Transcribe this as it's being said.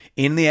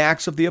In the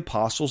Acts of the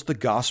Apostles, the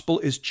gospel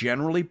is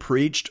generally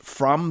preached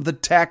from the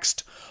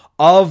text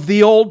of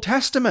the Old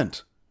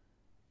Testament.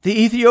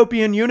 The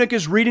Ethiopian eunuch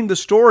is reading the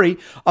story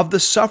of the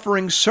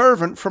suffering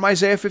servant from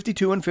Isaiah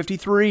 52 and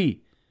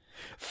 53.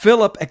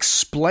 Philip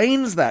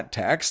explains that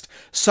text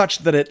such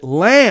that it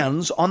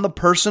lands on the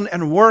person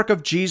and work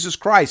of Jesus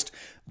Christ.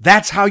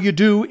 That's how you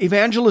do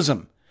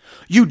evangelism.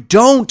 You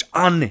don't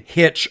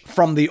unhitch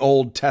from the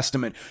Old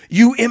Testament.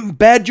 You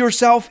embed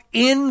yourself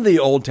in the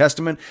Old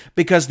Testament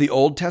because the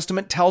Old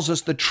Testament tells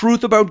us the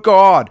truth about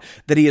God,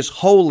 that He is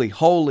holy,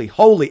 holy,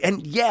 holy,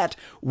 and yet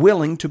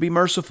willing to be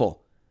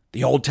merciful.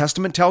 The Old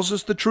Testament tells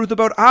us the truth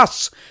about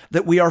us,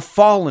 that we are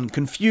fallen,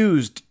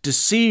 confused,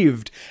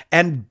 deceived,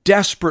 and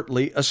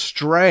desperately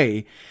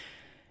astray.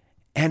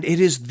 And it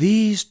is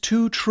these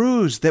two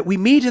truths that we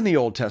meet in the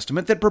Old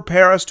Testament that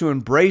prepare us to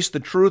embrace the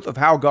truth of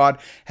how God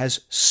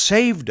has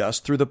saved us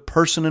through the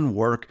person and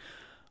work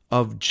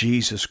of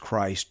Jesus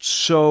Christ.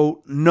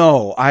 So,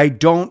 no, I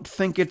don't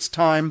think it's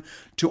time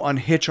to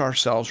unhitch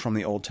ourselves from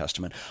the Old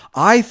Testament.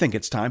 I think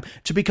it's time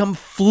to become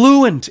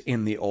fluent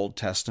in the Old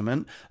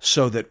Testament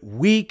so that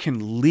we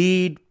can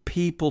lead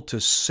people to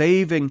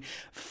saving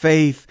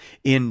faith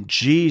in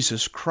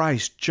Jesus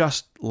Christ,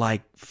 just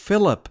like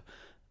Philip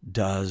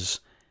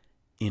does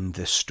in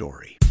this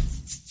story.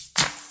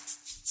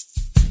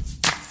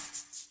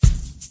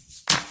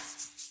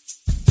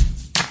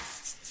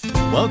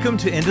 Welcome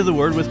to Into the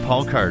Word with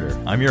Paul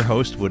Carter. I'm your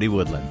host, Woody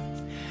Woodland.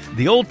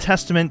 The Old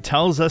Testament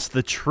tells us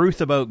the truth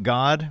about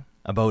God,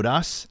 about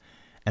us,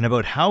 and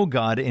about how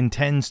God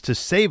intends to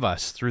save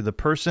us through the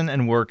person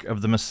and work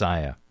of the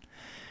Messiah.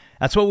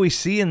 That's what we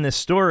see in this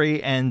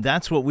story, and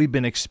that's what we've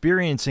been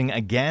experiencing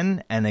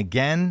again and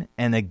again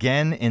and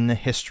again in the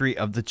history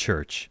of the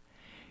church.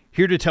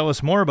 Here to tell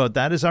us more about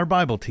that is our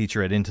Bible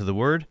teacher at Into the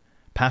Word,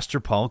 Pastor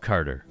Paul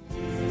Carter.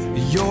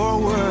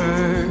 Your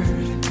word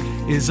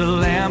is a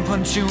lamp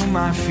unto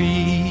my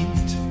feet.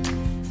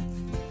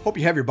 Hope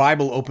you have your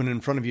Bible open in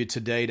front of you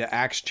today to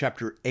Acts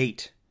chapter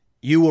 8.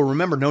 You will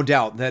remember, no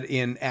doubt, that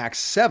in Acts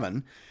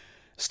 7,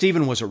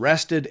 Stephen was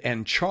arrested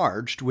and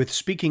charged with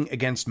speaking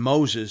against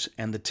Moses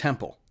and the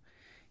temple.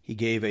 He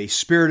gave a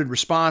spirited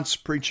response,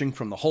 preaching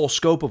from the whole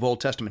scope of Old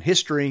Testament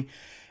history,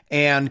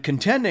 and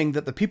contending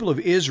that the people of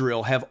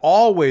Israel have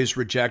always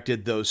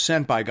rejected those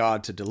sent by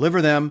God to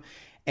deliver them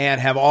and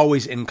have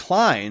always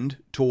inclined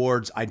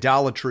towards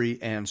idolatry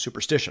and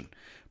superstition,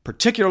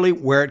 particularly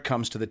where it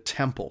comes to the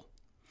temple.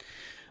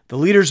 The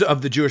leaders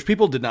of the Jewish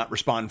people did not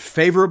respond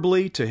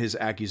favorably to his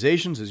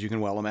accusations, as you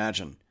can well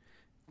imagine.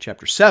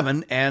 Chapter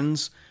 7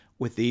 ends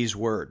with these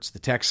words. The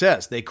text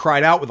says, "They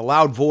cried out with a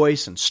loud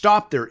voice and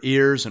stopped their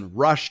ears and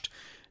rushed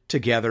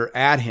together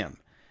at him.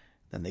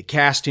 Then they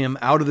cast him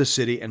out of the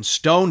city and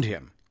stoned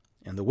him.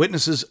 And the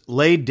witnesses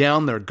laid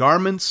down their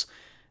garments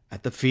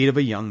at the feet of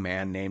a young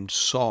man named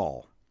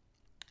Saul.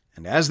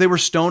 And as they were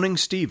stoning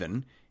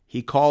Stephen,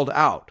 he called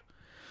out,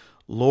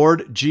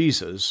 'Lord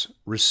Jesus,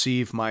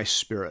 receive my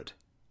spirit.'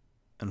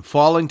 And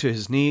falling to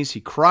his knees, he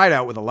cried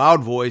out with a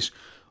loud voice,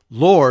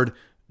 'Lord,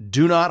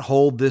 do not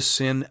hold this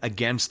sin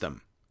against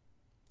them.'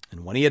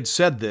 And when he had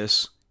said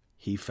this,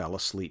 he fell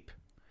asleep."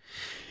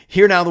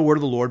 Hear now the word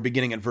of the Lord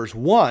beginning at verse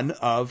 1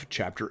 of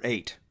chapter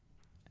 8.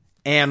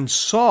 "And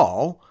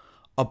Saul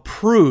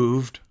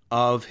approved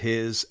of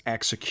his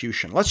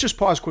execution." Let's just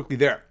pause quickly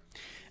there.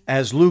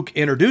 As Luke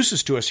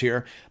introduces to us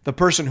here the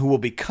person who will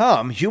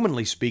become,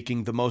 humanly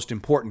speaking, the most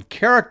important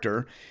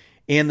character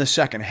in the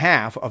second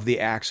half of the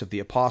Acts of the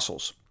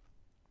Apostles.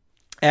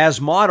 As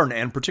modern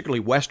and particularly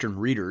Western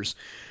readers,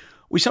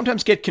 we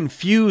sometimes get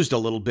confused a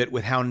little bit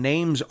with how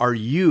names are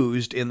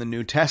used in the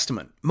New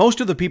Testament. Most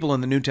of the people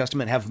in the New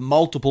Testament have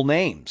multiple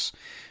names.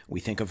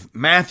 We think of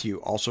Matthew,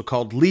 also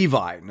called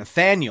Levi,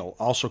 Nathaniel,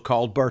 also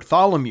called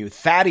Bartholomew,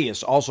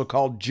 Thaddeus, also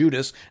called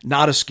Judas,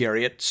 not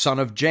Iscariot, son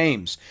of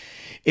James.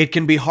 It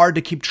can be hard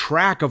to keep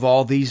track of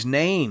all these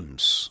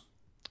names.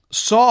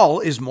 Saul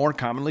is more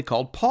commonly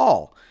called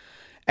Paul.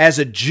 As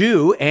a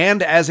Jew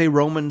and as a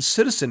Roman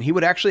citizen, he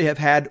would actually have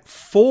had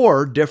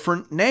 4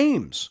 different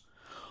names.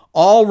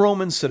 All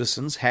Roman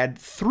citizens had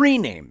 3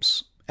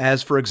 names,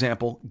 as for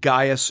example,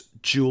 Gaius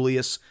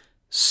Julius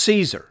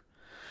Caesar.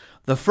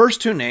 The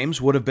first 2 names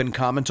would have been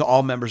common to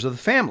all members of the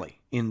family.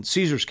 In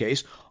Caesar's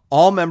case,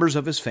 all members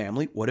of his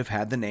family would have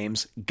had the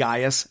names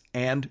Gaius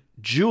and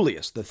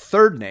Julius. The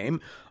third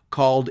name,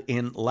 called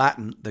in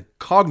Latin the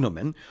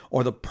cognomen,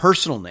 or the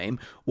personal name,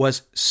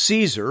 was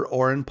Caesar,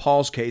 or in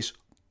Paul's case,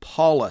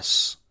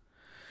 Paulus.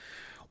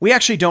 We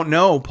actually don't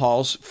know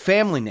Paul's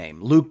family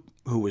name. Luke,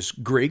 who was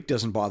Greek,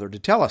 doesn't bother to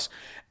tell us.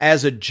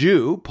 As a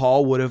Jew,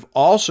 Paul would have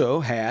also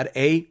had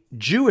a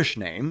Jewish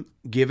name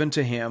given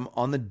to him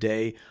on the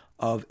day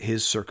of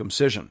his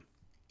circumcision.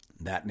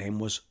 That name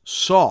was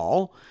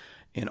Saul,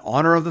 in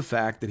honor of the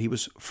fact that he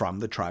was from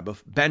the tribe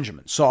of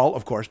Benjamin. Saul,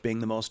 of course, being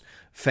the most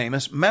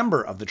famous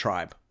member of the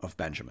tribe of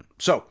Benjamin.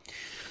 So,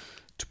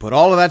 to put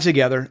all of that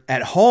together,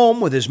 at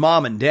home with his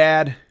mom and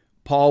dad,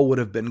 Paul would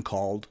have been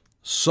called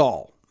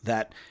Saul.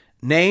 That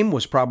name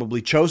was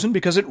probably chosen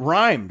because it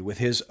rhymed with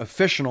his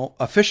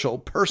official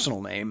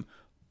personal name,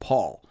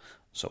 Paul.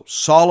 So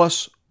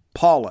Saulus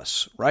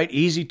Paulus, right?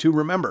 Easy to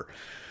remember.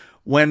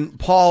 When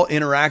Paul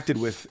interacted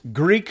with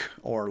Greek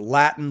or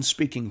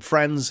Latin-speaking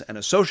friends and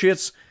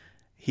associates,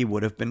 he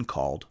would have been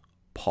called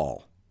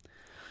Paul.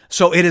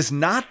 So it is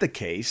not the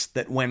case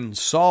that when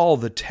Saul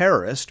the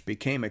terrorist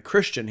became a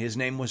Christian, his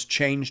name was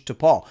changed to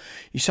Paul.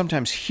 You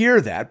sometimes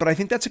hear that, but I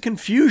think that's a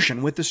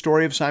confusion with the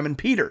story of Simon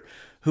Peter,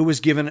 who was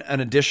given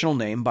an additional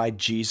name by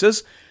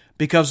Jesus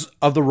because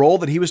of the role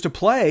that he was to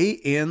play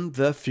in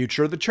the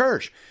future of the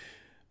church.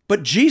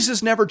 But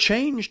Jesus never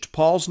changed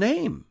Paul's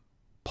name.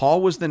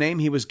 Paul was the name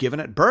he was given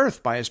at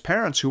birth by his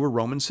parents, who were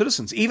Roman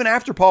citizens. Even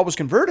after Paul was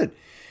converted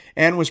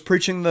and was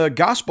preaching the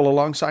gospel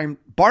alongside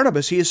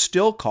Barnabas, he is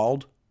still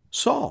called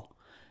Saul.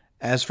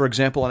 As, for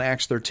example, in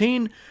Acts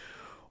 13,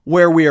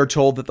 where we are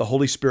told that the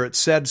Holy Spirit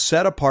said,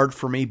 "Set apart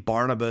for me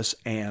Barnabas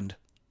and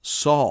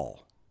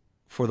Saul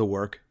for the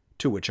work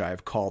to which I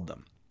have called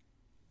them."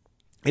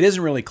 It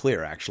isn't really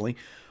clear, actually,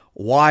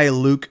 why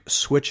Luke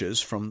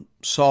switches from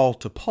Saul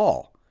to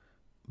Paul,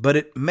 but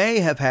it may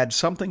have had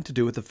something to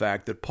do with the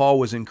fact that Paul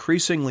was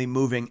increasingly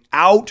moving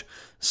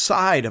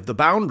outside of the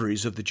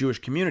boundaries of the Jewish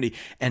community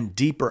and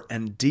deeper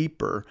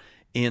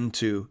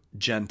into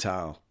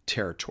Gentile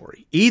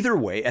territory. Either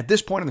way, at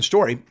this point in the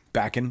story,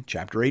 back in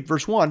chapter 8,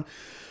 verse 1,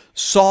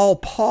 Saul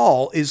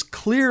Paul is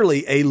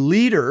clearly a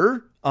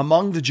leader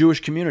among the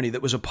Jewish community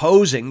that was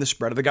opposing the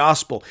spread of the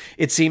gospel.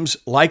 It seems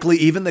likely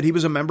even that he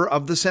was a member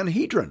of the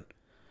Sanhedrin.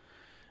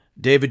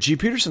 David G.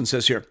 Peterson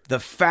says here, the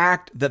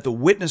fact that the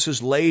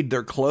witnesses laid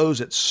their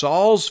clothes at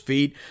Saul's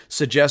feet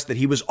suggests that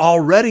he was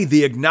already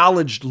the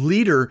acknowledged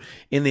leader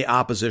in the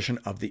opposition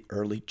of the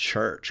early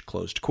church.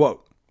 Closed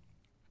quote.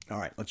 All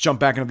right, let's jump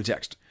back into the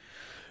text.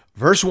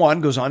 Verse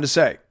 1 goes on to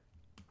say,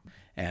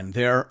 "And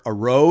there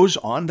arose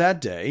on that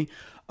day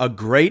a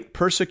great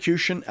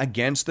persecution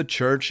against the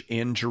church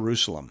in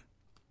Jerusalem.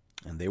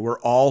 And they were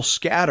all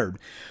scattered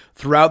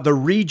throughout the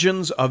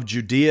regions of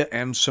Judea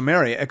and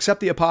Samaria, except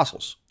the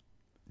apostles.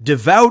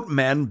 Devout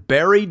men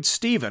buried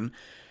Stephen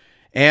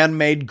and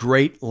made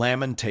great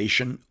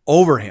lamentation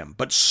over him.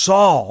 But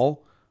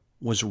Saul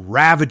was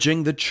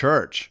ravaging the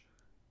church,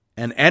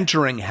 and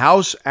entering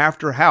house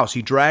after house,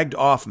 he dragged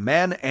off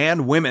men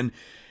and women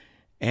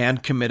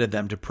and committed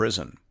them to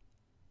prison.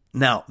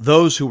 Now,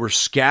 those who were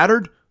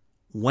scattered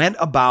went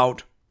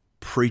about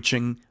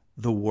preaching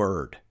the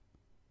word."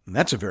 And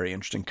that's a very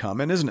interesting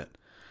comment, isn't it?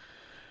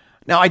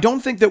 Now, I don't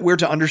think that we're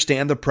to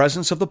understand the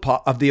presence of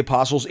the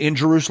apostles in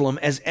Jerusalem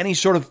as any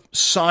sort of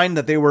sign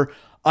that they were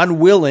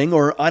unwilling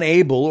or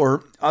unable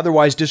or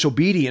otherwise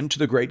disobedient to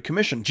the Great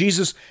Commission.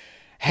 Jesus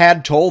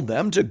had told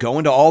them to go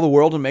into all the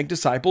world and make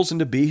disciples and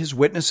to be his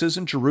witnesses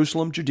in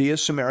Jerusalem, Judea,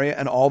 Samaria,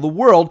 and all the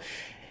world.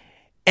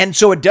 And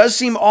so it does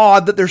seem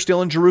odd that they're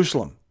still in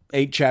Jerusalem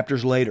 8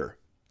 chapters later.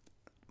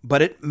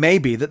 But it may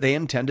be that they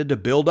intended to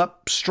build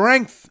up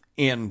strength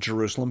in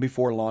Jerusalem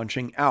before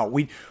launching out.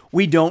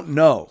 We don't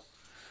know.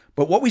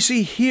 But what we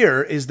see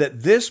here is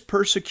that this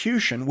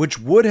persecution, which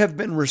would have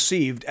been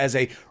received as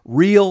a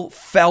real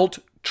felt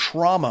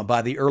trauma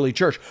by the early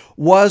church,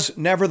 was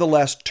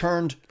nevertheless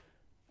turned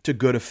to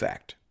good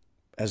effect.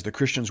 As the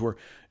Christians were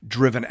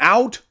driven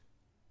out,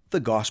 the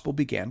gospel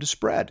began to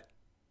spread.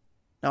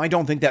 Now, I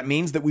don't think that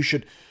means that we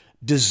should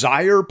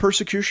desire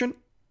persecution,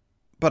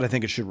 but I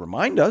think it should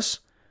remind us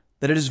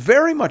that it is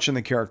very much in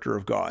the character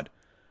of God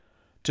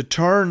to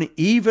turn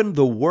even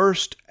the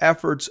worst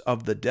efforts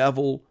of the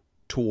devil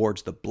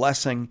towards the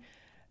blessing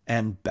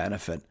and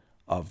benefit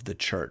of the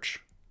church.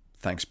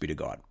 Thanks be to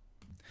God.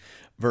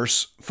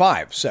 Verse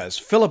 5 says,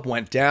 "Philip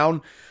went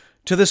down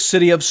to the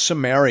city of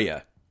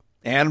Samaria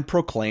and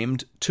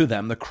proclaimed to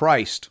them the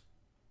Christ.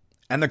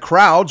 And the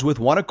crowds with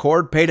one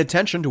accord paid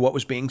attention to what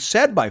was being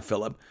said by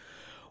Philip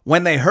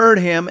when they heard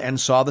him and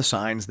saw the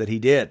signs that he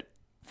did.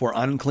 For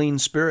unclean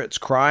spirits,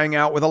 crying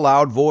out with a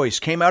loud voice,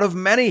 came out of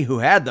many who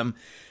had them,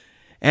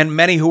 and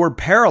many who were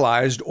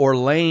paralyzed or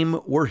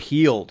lame were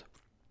healed.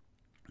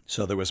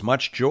 So there was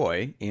much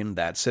joy in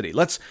that city."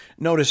 Let's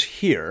notice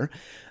here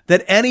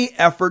that any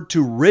effort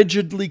to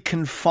rigidly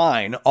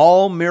confine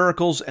all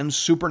miracles and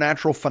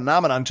supernatural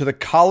phenomenon to the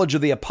college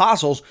of the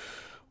apostles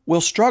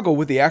will struggle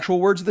with the actual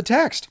words of the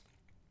text.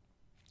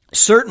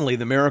 Certainly,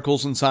 the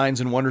miracles and signs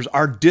and wonders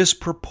are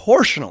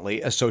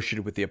disproportionately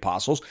associated with the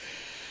apostles,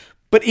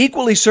 but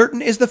equally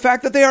certain is the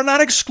fact that they are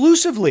not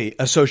exclusively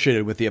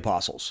associated with the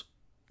apostles.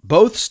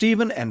 Both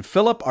Stephen and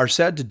Philip are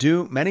said to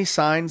do many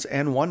signs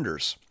and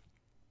wonders.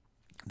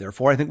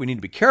 Therefore, I think we need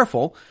to be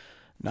careful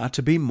not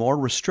to be more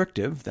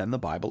restrictive than the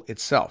Bible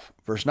itself.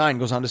 Verse 9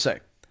 goes on to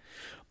say,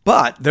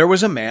 "But there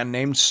was a man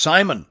named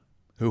Simon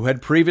who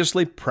had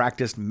previously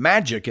practiced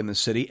magic in the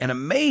city and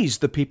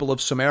amazed the people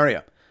of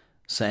Samaria,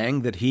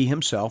 saying that he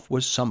himself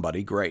was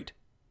somebody great.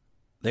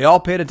 They all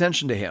paid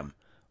attention to him,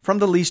 from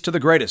the least to the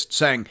greatest,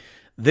 saying,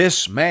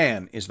 'This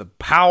man is the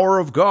power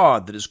of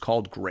God that is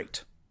called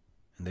great.'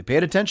 And they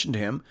paid attention to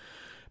him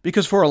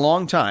because for a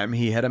long time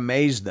he had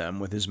amazed them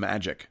with his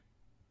magic.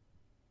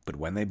 But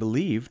when they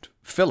believed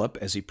Philip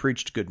as he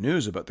preached good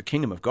news about the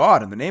kingdom of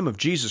God in the name of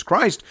Jesus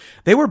Christ,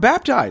 they were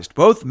baptized,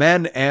 both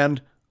men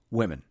and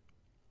women.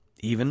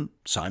 Even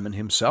Simon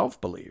himself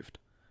believed.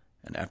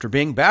 And after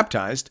being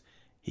baptized,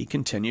 he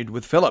continued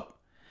with Philip.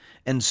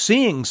 And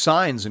seeing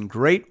signs and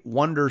great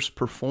wonders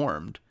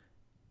performed,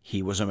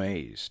 he was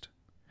amazed.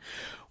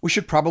 We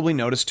should probably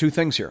notice two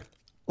things here.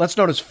 Let's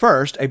notice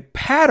first a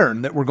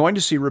pattern that we're going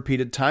to see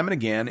repeated time and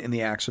again in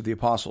the Acts of the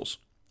Apostles.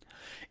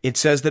 It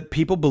says that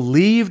people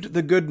believed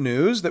the good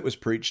news that was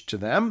preached to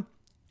them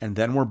and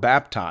then were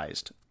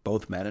baptized,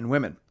 both men and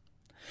women.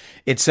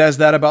 It says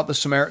that about the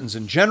Samaritans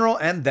in general,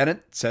 and then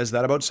it says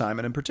that about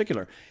Simon in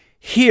particular.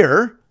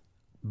 Hear,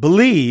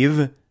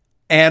 believe,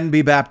 and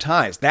be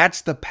baptized.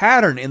 That's the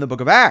pattern in the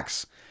book of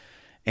Acts.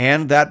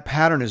 And that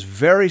pattern is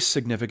very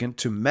significant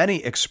to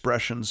many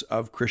expressions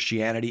of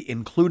Christianity,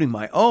 including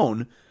my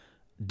own,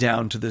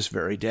 down to this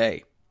very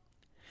day.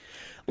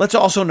 Let's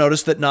also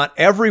notice that not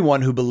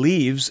everyone who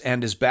believes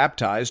and is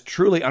baptized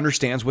truly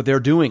understands what they're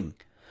doing.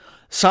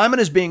 Simon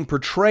is being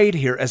portrayed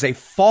here as a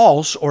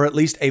false, or at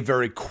least a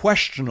very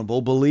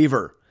questionable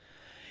believer.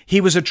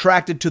 He was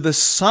attracted to the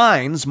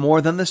signs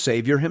more than the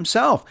Savior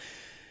himself.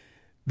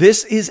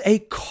 This is a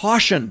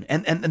caution,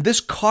 and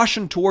this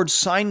caution towards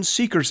sign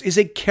seekers is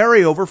a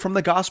carryover from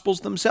the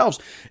Gospels themselves.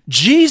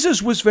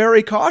 Jesus was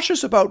very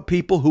cautious about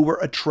people who were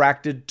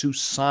attracted to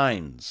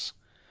signs.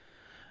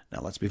 Now,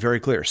 let's be very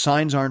clear.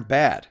 Signs aren't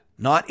bad.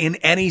 Not in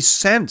any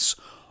sense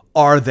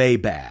are they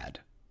bad.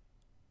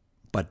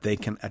 But they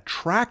can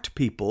attract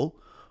people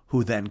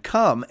who then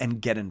come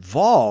and get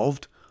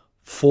involved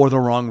for the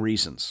wrong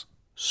reasons.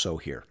 So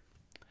here.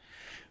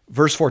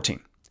 Verse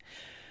 14.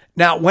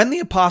 Now, when the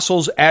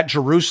apostles at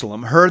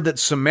Jerusalem heard that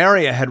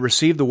Samaria had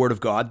received the word of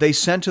God, they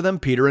sent to them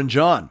Peter and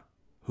John,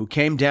 who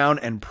came down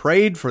and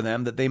prayed for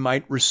them that they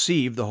might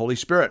receive the Holy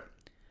Spirit.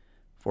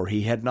 For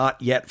he had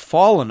not yet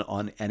fallen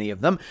on any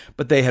of them,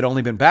 but they had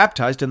only been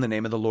baptized in the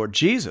name of the Lord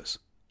Jesus.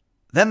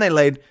 Then they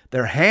laid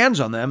their hands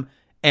on them,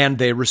 and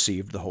they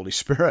received the Holy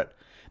Spirit.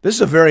 This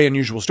is a very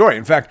unusual story.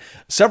 In fact,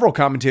 several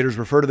commentators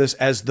refer to this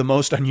as the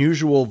most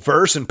unusual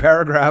verse and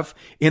paragraph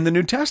in the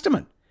New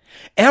Testament.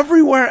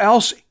 Everywhere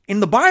else in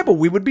the Bible,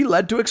 we would be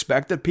led to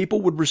expect that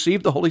people would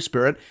receive the Holy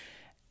Spirit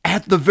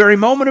at the very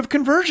moment of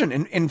conversion.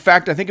 In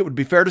fact, I think it would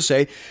be fair to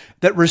say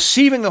that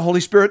receiving the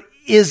Holy Spirit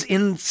is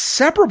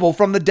inseparable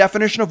from the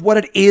definition of what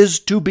it is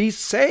to be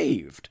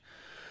saved.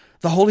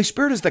 The Holy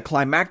Spirit is the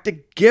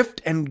climactic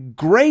gift and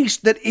grace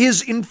that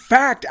is, in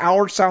fact,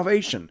 our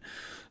salvation.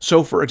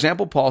 So, for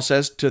example, Paul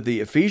says to the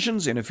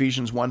Ephesians in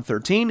Ephesians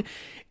 1:13,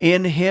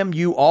 "In him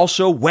you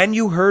also, when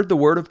you heard the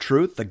word of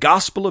truth, the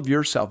gospel of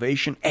your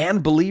salvation,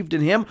 and believed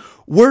in him,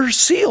 were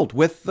sealed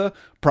with the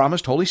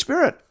promised Holy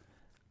Spirit."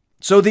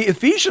 So the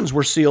Ephesians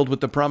were sealed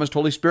with the promised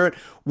Holy Spirit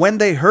when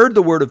they heard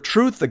the word of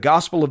truth, the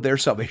gospel of their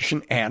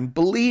salvation, and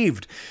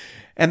believed.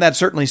 And that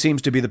certainly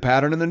seems to be the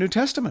pattern in the New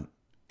Testament.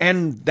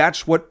 And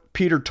that's what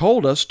Peter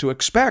told us to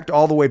expect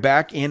all the way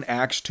back in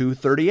Acts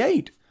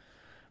 2:38.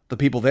 The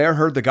people there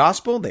heard the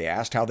gospel. They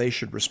asked how they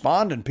should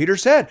respond. And Peter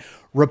said,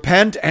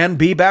 "Repent and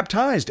be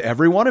baptized,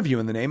 every one of you,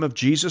 in the name of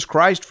Jesus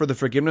Christ for the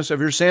forgiveness of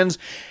your sins,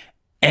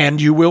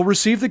 and you will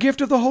receive the gift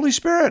of the Holy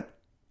Spirit."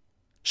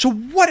 So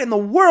what in the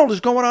world is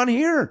going on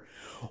here?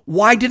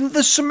 Why didn't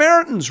the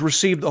Samaritans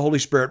receive the Holy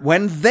Spirit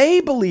when they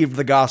believed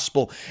the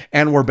gospel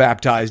and were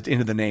baptized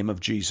into the name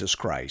of Jesus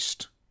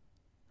Christ?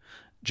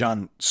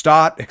 John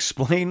Stott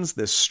explains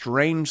this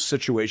strange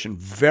situation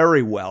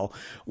very well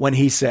when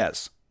he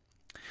says,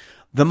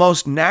 "The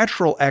most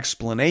natural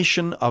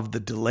explanation of the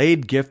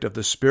delayed gift of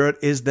the Spirit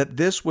is that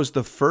this was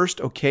the first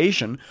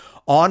occasion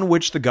on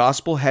which the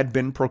gospel had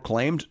been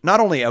proclaimed not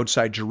only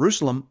outside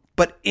Jerusalem,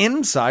 but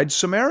inside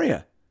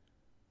Samaria.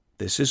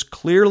 This is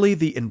clearly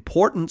the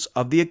importance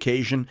of the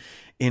occasion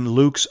in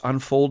Luke's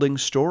unfolding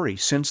story,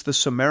 since the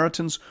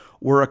Samaritans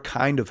were a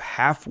kind of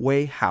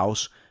halfway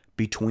house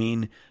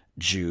between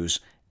Jews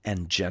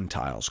and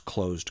Gentiles."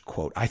 Closed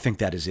quote. I think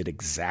that is it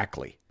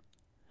exactly.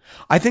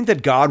 I think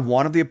that God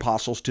wanted the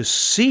apostles to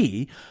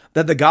see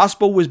that the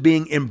gospel was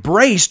being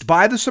embraced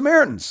by the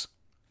Samaritans.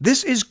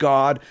 This is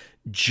God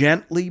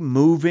gently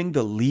moving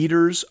the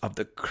leaders of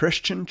the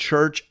Christian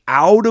church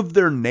out of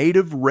their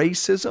native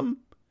racism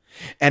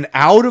and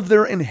out of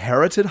their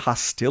inherited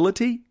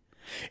hostility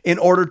in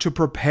order to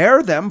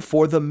prepare them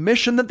for the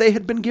mission that they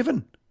had been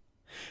given.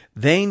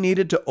 They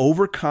needed to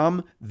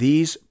overcome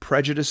these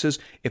prejudices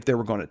if they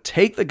were going to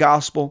take the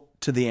gospel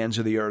to the ends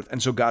of the earth.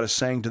 And so God is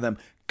saying to them,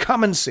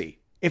 come and see.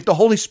 If the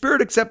Holy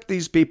Spirit accepts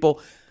these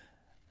people,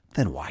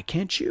 then why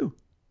can't you?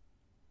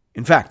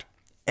 In fact,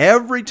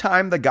 every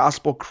time the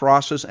gospel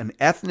crosses an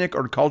ethnic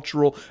or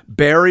cultural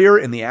barrier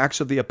in the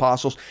Acts of the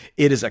Apostles,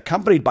 it is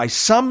accompanied by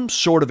some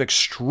sort of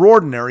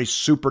extraordinary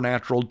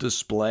supernatural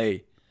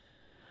display.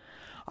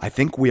 I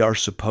think we are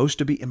supposed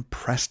to be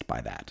impressed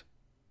by that.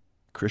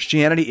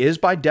 Christianity is,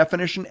 by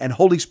definition and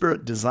Holy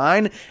Spirit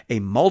design, a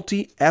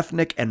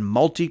multi-ethnic and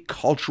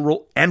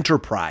multicultural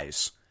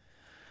enterprise.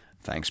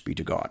 Thanks be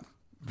to God.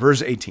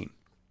 Verse 18.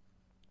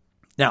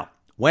 Now,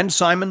 when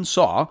Simon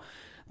saw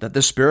that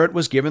the Spirit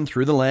was given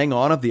through the laying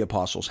on of the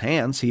apostles'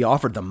 hands, he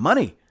offered them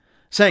money,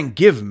 saying,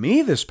 "Give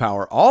me this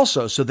power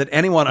also, so that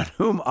anyone on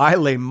whom I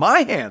lay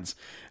my hands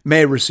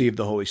may receive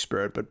the Holy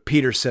Spirit." But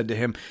Peter said to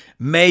him,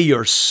 "May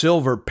your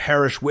silver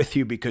perish with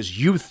you, because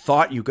you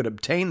thought you could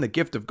obtain the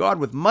gift of God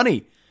with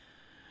money.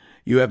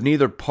 You have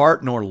neither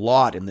part nor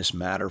lot in this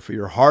matter, for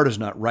your heart is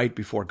not right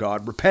before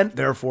God. Repent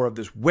therefore of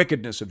this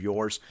wickedness of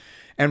yours,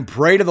 and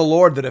pray to the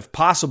Lord that if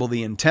possible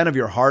the intent of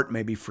your heart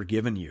may be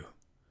forgiven you.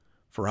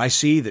 For I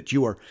see that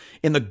you are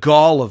in the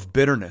gall of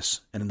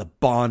bitterness and in the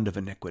bond of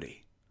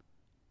iniquity."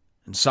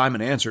 And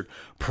Simon answered,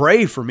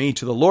 "Pray for me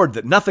to the Lord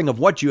that nothing of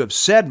what you have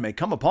said may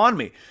come upon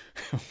me."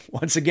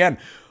 Once again,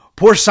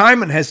 poor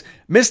Simon has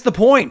missed the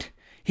point.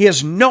 He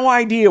has no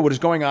idea what is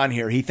going on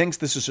here. He thinks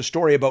this is a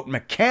story about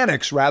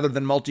mechanics rather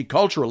than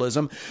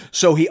multiculturalism,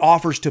 so he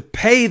offers to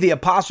pay the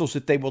apostles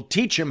that they will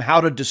teach him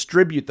how to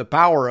distribute the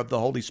power of the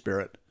Holy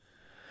Spirit.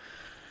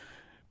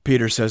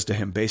 Peter says to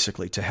him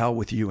basically, to hell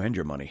with you and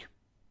your money.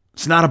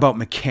 It's not about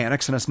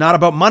mechanics and it's not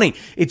about money.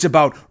 It's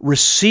about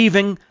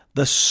receiving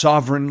the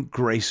sovereign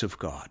grace of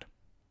God.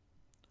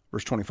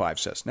 Verse 25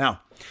 says, "Now,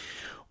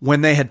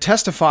 when they had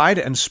testified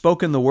and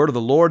spoken the word of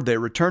the Lord, they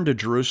returned to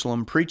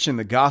Jerusalem, preaching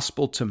the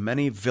gospel to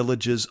many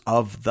villages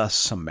of the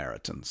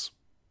Samaritans."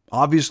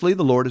 Obviously,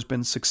 the Lord has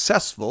been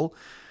successful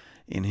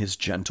in his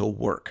gentle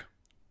work.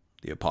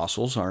 The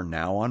apostles are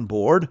now on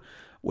board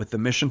with the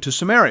mission to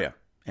Samaria,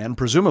 and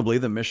presumably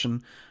the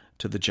mission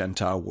to the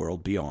Gentile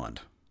world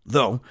beyond,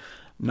 though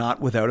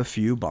not without a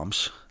few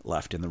bumps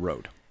left in the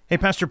road. Hey,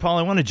 Pastor Paul,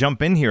 I want to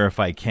jump in here if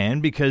I can,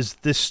 because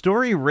this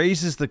story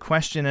raises the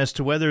question as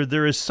to whether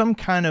there is some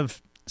kind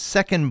of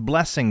second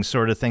blessing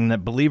sort of thing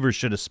that believers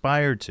should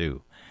aspire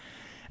to.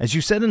 As you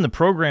said in the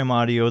program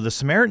audio, the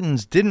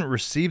Samaritans didn't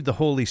receive the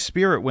Holy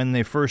Spirit when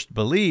they first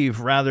believed.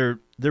 Rather,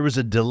 there was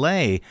a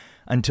delay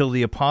until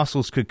the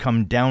apostles could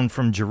come down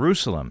from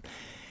Jerusalem.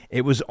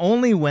 It was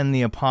only when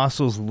the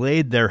apostles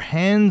laid their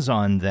hands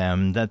on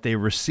them that they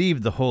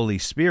received the Holy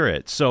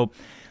Spirit. So,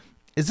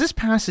 is this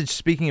passage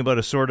speaking about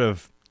a sort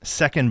of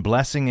second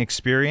blessing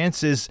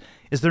experience? Is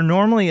there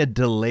normally a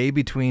delay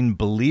between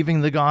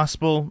believing the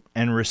gospel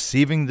and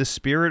receiving the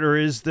Spirit, or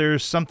is there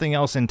something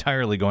else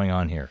entirely going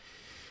on here?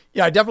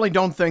 Yeah, I definitely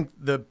don't think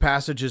the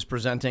passage is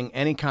presenting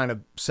any kind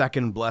of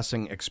second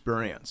blessing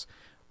experience.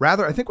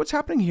 Rather, I think what's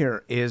happening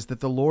here is that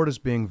the Lord is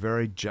being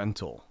very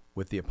gentle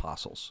with the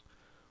apostles.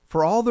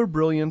 For all their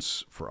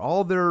brilliance, for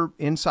all their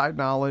inside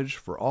knowledge,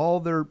 for all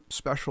their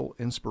special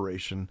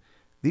inspiration,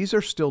 these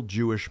are still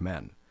Jewish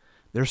men.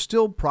 They're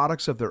still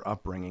products of their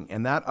upbringing,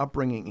 and that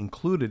upbringing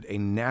included a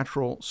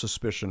natural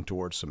suspicion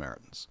towards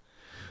Samaritans.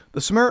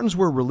 The Samaritans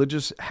were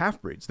religious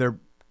half-breeds. They're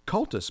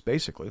cultists,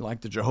 basically,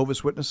 like the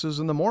Jehovah's Witnesses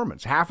and the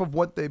Mormons. Half of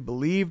what they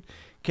believed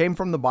came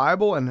from the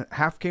Bible, and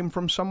half came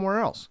from somewhere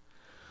else.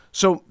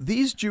 So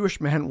these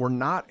Jewish men were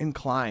not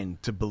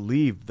inclined to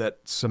believe that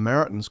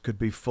Samaritans could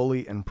be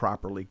fully and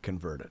properly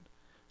converted,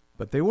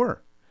 but they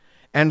were.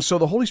 And so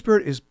the Holy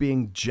Spirit is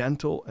being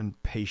gentle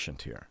and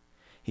patient here.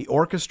 He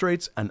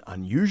orchestrates an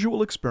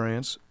unusual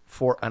experience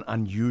for an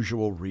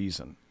unusual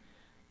reason.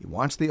 He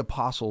wants the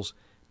apostles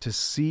to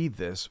see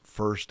this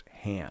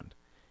firsthand.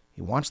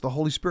 He wants the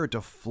Holy Spirit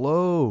to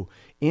flow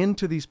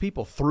into these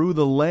people through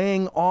the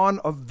laying on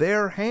of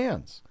their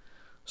hands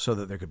so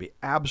that there could be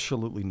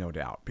absolutely no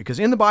doubt. Because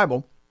in the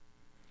Bible,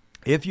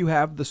 if you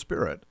have the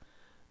Spirit,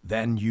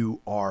 then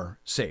you are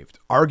saved.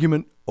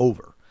 Argument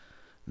over.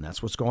 And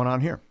that's what's going on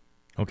here.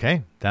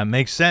 Okay, that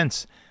makes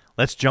sense.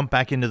 Let's jump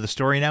back into the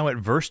story now at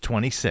verse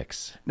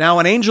 26. "Now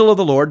an angel of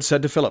the Lord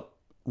said to Philip,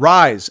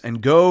 'Rise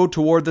and go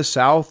toward the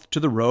south to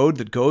the road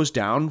that goes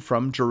down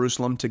from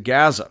Jerusalem to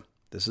Gaza.'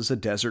 This is a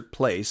desert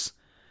place.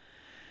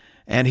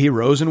 And he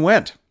rose and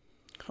went."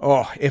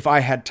 Oh, if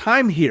I had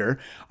time here,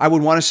 I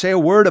would want to say a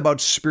word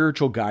about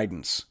spiritual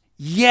guidance.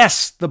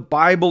 Yes, the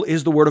Bible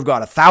is the Word of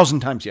God, 1,000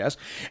 times yes.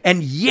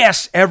 And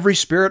yes, every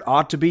spirit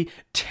ought to be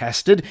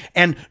tested.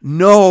 And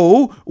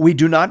no, we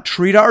do not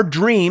treat our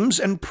dreams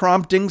and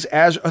promptings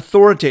as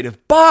authoritative.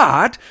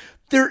 But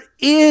there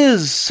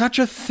is such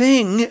a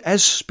thing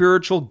as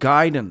spiritual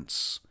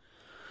guidance.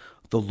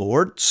 The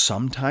Lord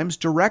sometimes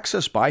directs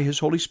us by His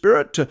Holy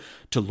Spirit to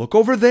look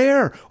over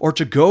there, or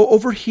to go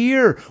over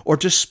here, or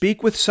to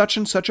speak with such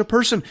and such a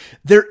person.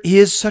 There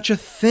is such a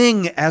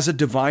thing as a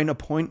divine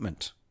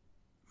appointment.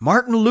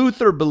 Martin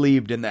Luther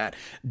believed in that.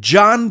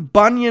 John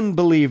Bunyan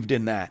believed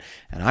in that.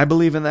 And I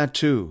believe in that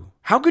too.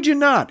 How could you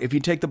not if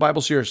you take the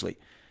Bible seriously?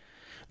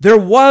 There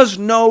was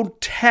no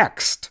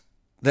text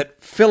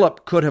that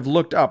Philip could have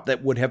looked up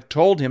that would have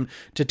told him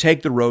to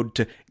take the road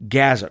to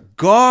Gaza.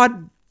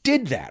 God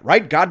did that,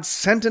 right? God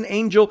sent an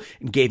angel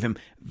and gave him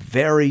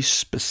very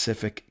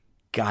specific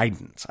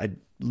guidance. I'd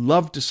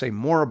love to say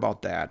more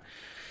about that,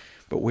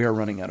 but we are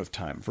running out of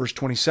time. Verse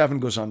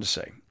 27 goes on to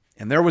say,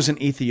 "And there was an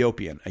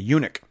Ethiopian, a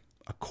eunuch,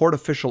 a court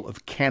official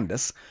of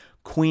Candace,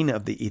 queen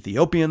of the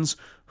Ethiopians,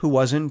 who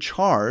was in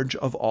charge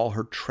of all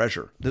her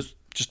treasure."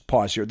 Just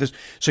pause here.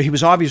 So he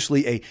was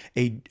obviously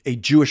a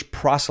Jewish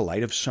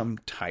proselyte of some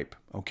type,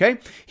 okay?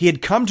 He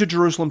had come to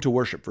Jerusalem to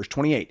worship, verse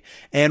 28,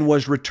 and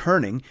was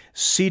returning,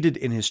 seated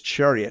in his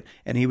chariot,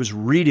 and he was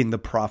reading the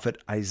prophet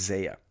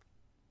Isaiah.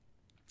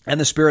 And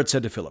the Spirit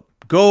said to Philip,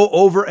 "Go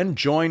over and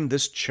join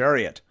this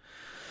chariot."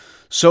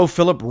 So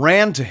Philip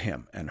ran to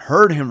him and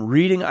heard him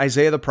reading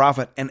Isaiah the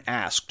prophet and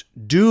asked,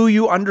 "Do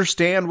you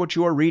understand what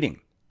you are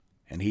reading?"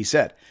 And he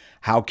said,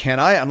 "How can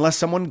I unless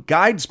someone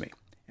guides me?"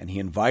 And he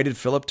invited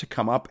Philip to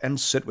come up and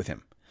sit with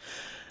him.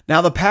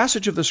 Now the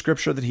passage of the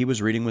scripture that he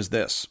was reading was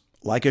this: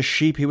 "Like a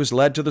sheep he was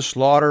led to the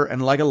slaughter,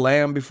 and like a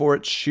lamb before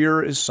its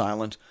shearer is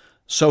silent,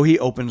 so he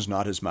opens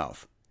not his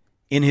mouth.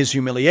 In his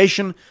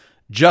humiliation,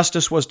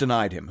 justice was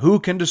denied him. Who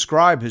can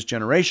describe his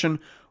generation?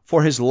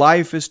 For his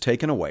life is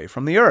taken away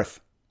from the earth."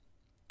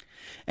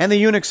 And the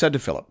eunuch said to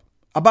Philip,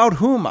 "About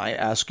whom, I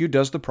ask you,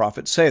 does the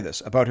prophet say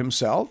this? About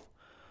himself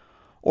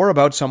or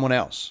about someone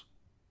else?"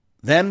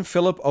 Then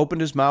Philip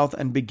opened his mouth,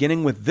 and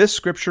beginning with this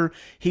scripture,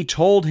 he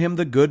told him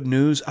the good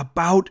news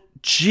about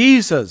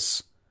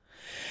Jesus.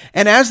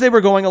 And as they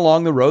were going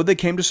along the road, they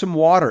came to some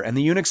water, and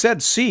the eunuch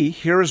said, "See,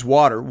 here is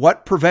water.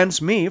 What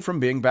prevents me from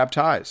being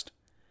baptized?"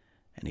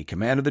 And he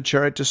commanded the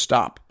chariot to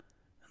stop.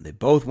 And they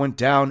both went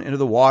down into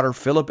the water,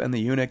 Philip and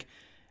the eunuch,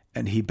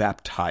 and he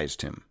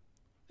baptized him.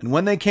 And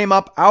when they came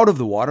up out of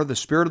the water, the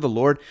Spirit of the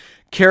Lord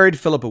carried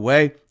Philip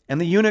away, and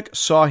the eunuch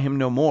saw him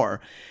no more,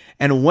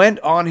 and went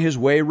on his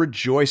way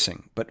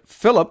rejoicing. But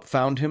Philip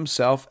found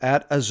himself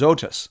at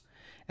Azotus,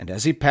 and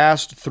as he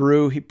passed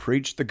through, he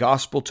preached the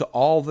gospel to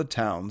all the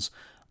towns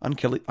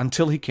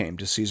until he came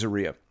to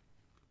Caesarea.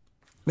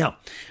 Now,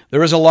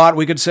 there is a lot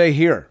we could say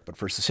here, but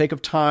for the sake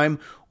of time,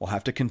 we'll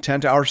have to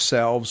content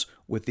ourselves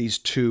with these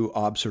two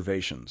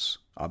observations.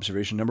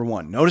 Observation number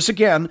one. Notice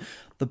again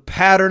the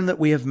pattern that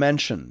we have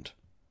mentioned.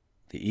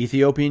 The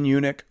Ethiopian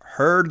eunuch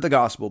heard the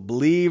gospel,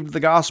 believed the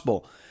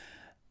gospel,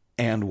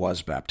 and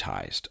was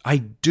baptized. I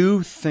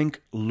do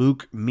think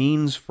Luke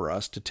means for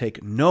us to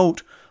take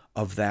note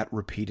of that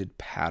repeated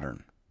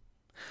pattern.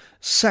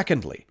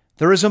 Secondly,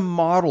 there is a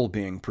model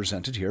being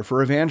presented here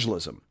for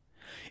evangelism.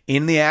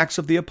 In the Acts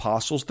of the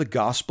Apostles, the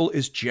gospel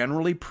is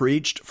generally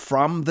preached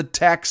from the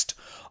text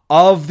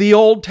of the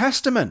Old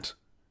Testament.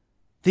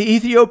 The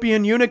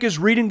Ethiopian eunuch is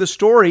reading the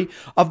story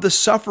of the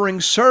suffering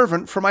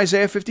servant from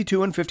Isaiah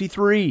 52 and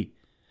 53.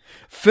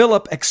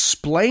 Philip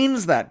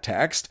explains that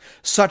text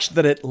such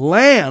that it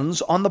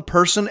lands on the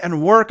person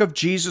and work of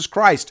Jesus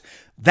Christ.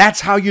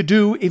 That's how you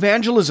do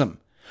evangelism.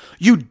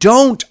 You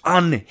don't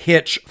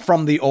unhitch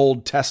from the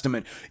Old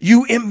Testament.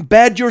 You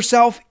embed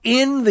yourself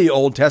in the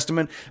Old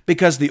Testament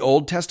because the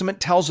Old Testament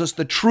tells us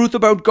the truth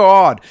about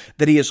God,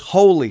 that He is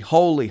holy,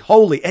 holy,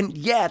 holy, and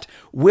yet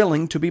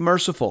willing to be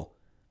merciful.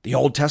 The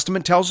Old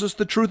Testament tells us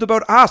the truth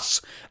about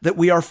us, that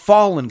we are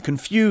fallen,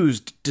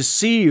 confused,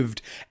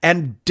 deceived,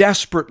 and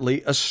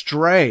desperately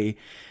astray.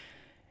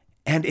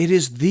 And it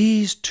is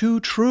these two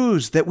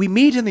truths that we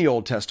meet in the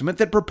Old Testament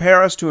that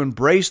prepare us to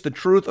embrace the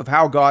truth of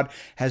how God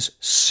has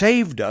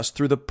saved us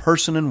through the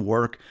person and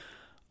work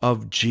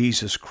of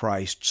Jesus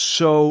Christ.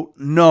 So,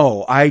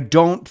 no, I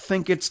don't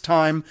think it's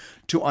time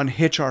to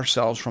unhitch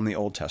ourselves from the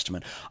Old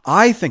Testament.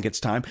 I think it's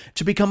time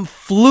to become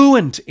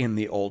fluent in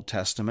the Old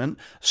Testament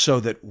so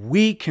that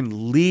we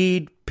can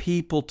lead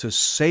people to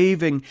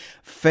saving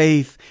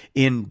faith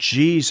in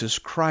Jesus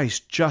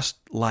Christ, just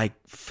like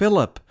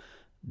Philip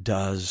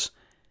does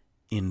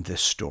in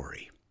this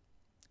story.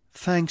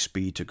 Thanks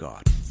be to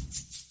God.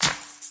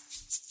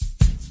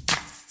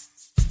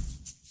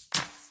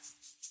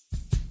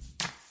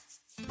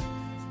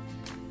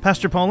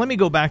 Pastor Paul, let me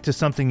go back to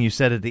something you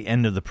said at the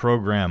end of the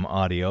program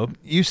audio.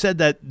 You said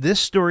that this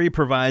story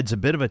provides a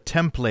bit of a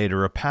template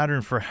or a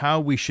pattern for how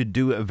we should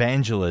do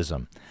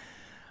evangelism.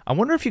 I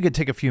wonder if you could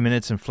take a few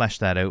minutes and flesh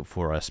that out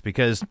for us,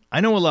 because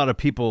I know a lot of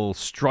people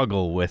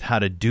struggle with how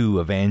to do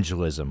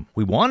evangelism.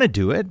 We want to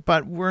do it,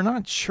 but we're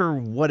not sure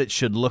what it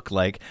should look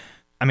like.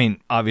 I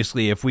mean,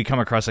 obviously, if we come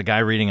across a guy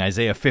reading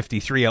Isaiah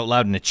 53 out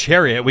loud in a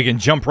chariot, we can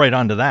jump right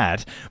onto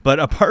that. But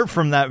apart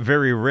from that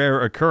very rare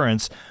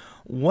occurrence,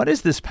 what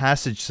is this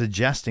passage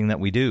suggesting that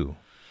we do?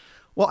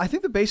 Well, I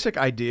think the basic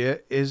idea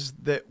is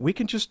that we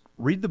can just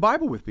read the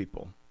Bible with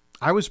people.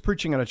 I was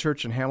preaching at a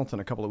church in Hamilton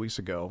a couple of weeks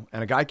ago,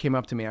 and a guy came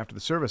up to me after the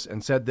service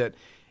and said that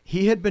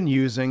he had been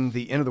using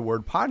the End of the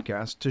Word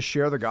podcast to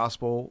share the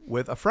gospel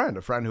with a friend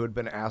who had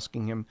been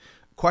asking him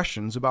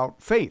questions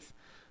about faith.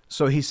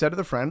 So he said to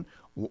the friend,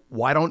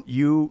 "Why don't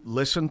you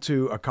listen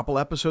to a couple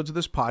episodes of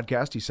this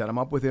podcast?" He set him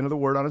up with End of the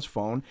Word on his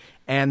phone,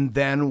 and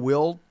then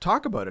we'll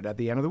talk about it at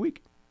the end of the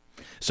week.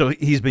 So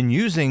he's been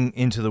using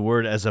Into the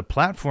Word as a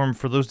platform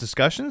for those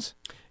discussions?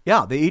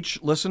 Yeah, they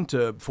each listen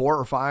to 4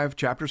 or 5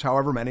 chapters,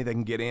 however many they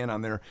can get in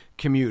on their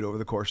commute over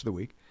the course of the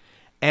week.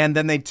 And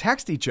then they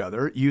text each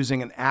other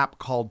using an app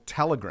called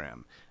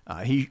Telegram.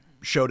 He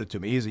showed it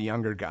to me. He's a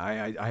younger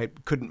guy. I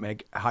couldn't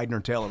make hide nor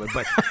tail of it,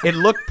 but it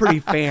looked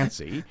pretty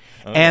fancy.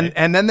 Okay.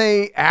 And then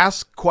they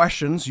ask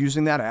questions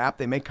using that app.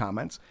 They make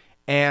comments.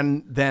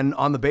 And then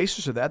on the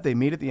basis of that, they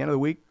meet at the end of the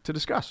week to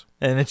discuss.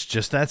 And it's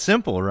just that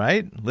simple,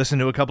 right? Listen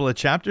to a couple of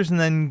chapters and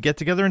then get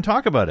together and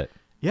talk about it.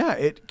 Yeah,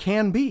 it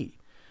can be.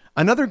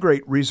 Another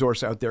great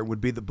resource out there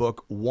would be the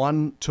book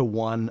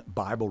 1-to-1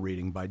 Bible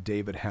Reading by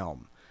David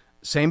Helm.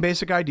 Same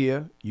basic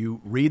idea.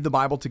 You read the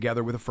Bible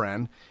together with a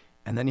friend,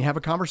 and then you have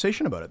a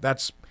conversation about it.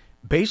 That's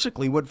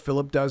basically what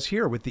Philip does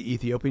here with the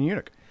Ethiopian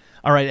eunuch.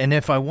 All right, and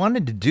if I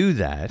wanted to do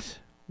that,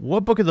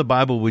 what book of the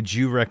Bible would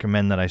you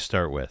recommend that I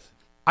start with?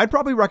 I'd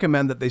probably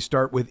recommend that they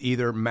start with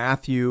either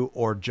Matthew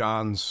or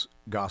John's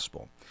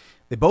Gospel.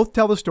 They both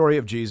tell the story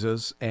of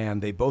Jesus,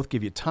 and they both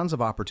give you tons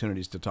of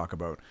opportunities to talk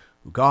about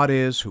who God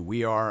is, who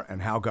we are,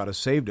 and how God has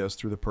saved us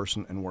through the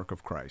person and work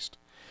of Christ.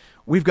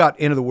 We've got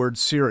Into the Word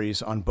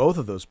series on both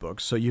of those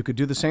books, so you could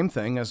do the same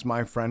thing as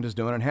my friend is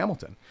doing in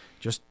Hamilton.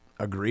 Just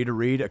agree to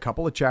read a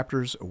couple of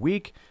chapters a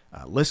week,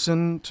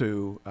 listen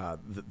to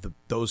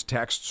those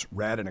texts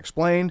read and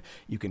explained.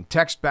 You can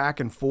text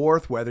back and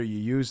forth, whether you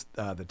use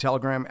the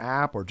Telegram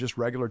app or just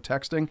regular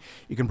texting.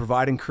 You can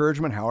provide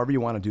encouragement however you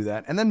want to do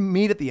that, and then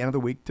meet at the end of the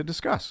week to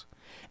discuss.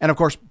 And of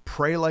course,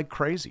 pray like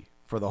crazy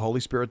for the Holy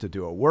Spirit to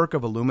do a work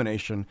of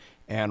illumination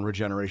and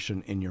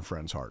regeneration in your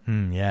friend's heart.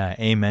 Yeah,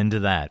 amen to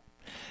that.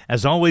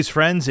 As always,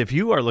 friends, if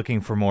you are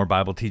looking for more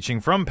Bible teaching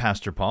from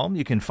Pastor Paul,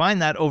 you can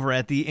find that over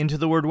at the Into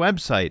the Word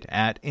website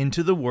at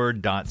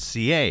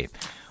intotheword.ca.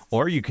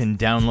 Or you can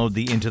download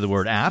the Into the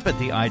Word app at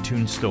the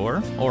iTunes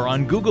Store or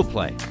on Google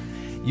Play.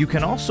 You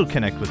can also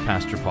connect with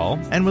Pastor Paul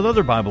and with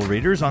other Bible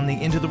readers on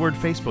the Into the Word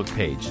Facebook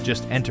page.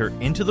 Just enter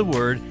Into the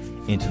Word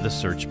into the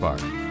search bar.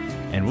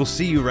 And we'll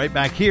see you right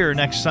back here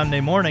next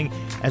Sunday morning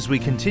as we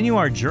continue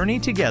our journey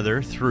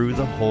together through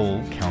the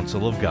whole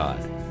counsel of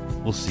God.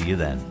 We'll see you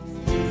then.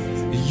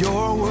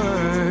 Your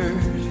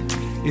word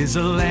is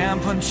a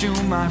lamp unto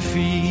my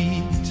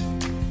feet